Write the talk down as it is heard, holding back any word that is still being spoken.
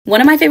One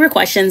of my favorite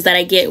questions that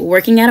I get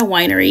working at a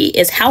winery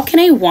is how can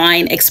a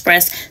wine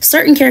express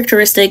certain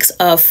characteristics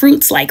of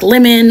fruits like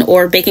lemon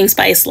or baking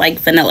spice like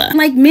vanilla?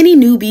 Like many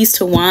newbies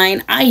to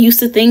wine, I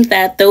used to think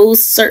that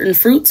those certain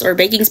fruits or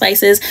baking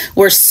spices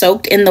were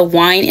soaked in the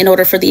wine in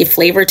order for the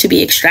flavor to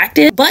be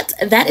extracted, but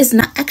that is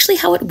not actually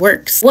how it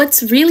works.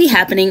 What's really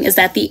happening is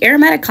that the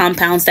aromatic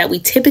compounds that we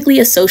typically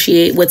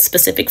associate with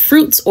specific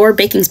fruits or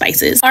baking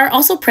spices are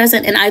also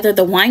present in either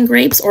the wine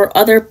grapes or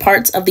other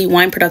parts of the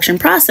wine production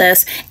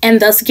process,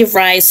 and thus give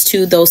rise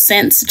to those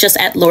scents just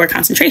at lower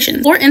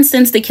concentrations. For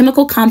instance, the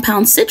chemical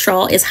compound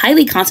citral is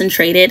highly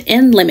concentrated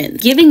in lemon,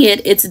 giving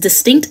it its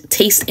distinct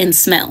taste and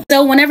smell.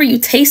 So whenever you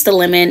taste a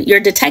lemon, you're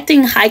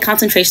detecting high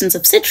concentrations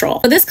of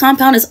citral. But this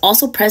compound is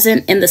also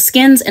present in the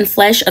skins and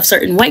flesh of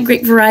certain white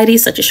grape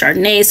varieties such as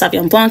Chardonnay,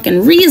 Sauvignon Blanc,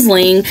 and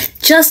Riesling,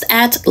 just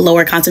at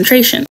lower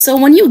concentrations. So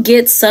when you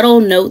get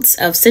subtle notes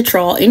of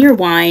citral in your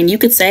wine, you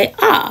could say,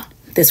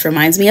 this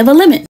reminds me of a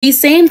lemon. The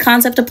same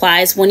concept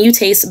applies when you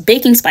taste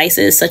baking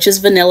spices such as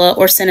vanilla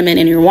or cinnamon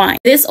in your wine.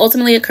 This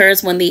ultimately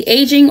occurs when the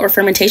aging or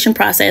fermentation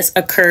process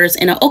occurs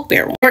in an oak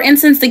barrel. For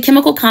instance, the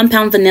chemical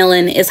compound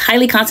vanillin is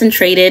highly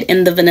concentrated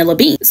in the vanilla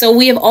bean. So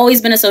we have always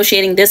been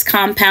associating this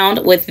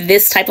compound with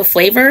this type of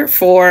flavor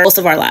for most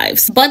of our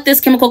lives. But this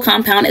chemical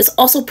compound is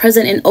also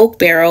present in oak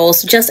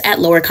barrels, just at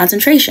lower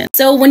concentration.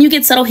 So when you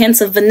get subtle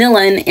hints of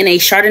vanillin in a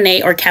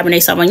Chardonnay or Cabernet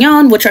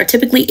Sauvignon, which are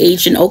typically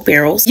aged in oak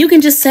barrels, you can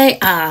just say,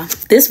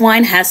 this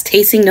wine has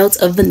tasting notes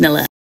of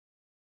vanilla.